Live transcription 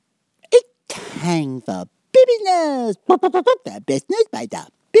time for Baby Newz. The best news by the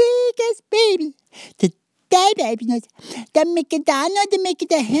biggest baby. Today, Baby Newz, the McDonald's making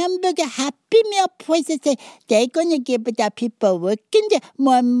the hamburger Happy Meal prices say they're going to give the people working there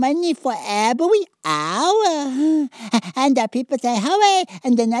more money for every hour. And the people say, hooray.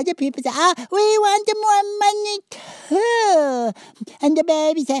 And then other people say, oh, we want more money too. And the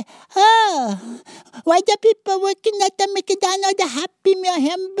baby say, oh, why the people working at the McDonald's, the Happy Meal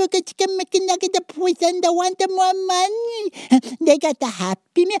hamburger, chicken McNugget, the price, and they want more money. They got the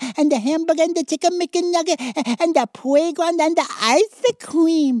Happy Meal and the hamburger and the chicken McNugget and the playground and the ice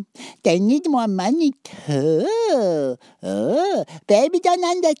cream. They need more money too. Oh, baby don't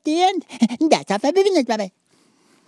understand. That's all for Baby Newz. Bye-bye.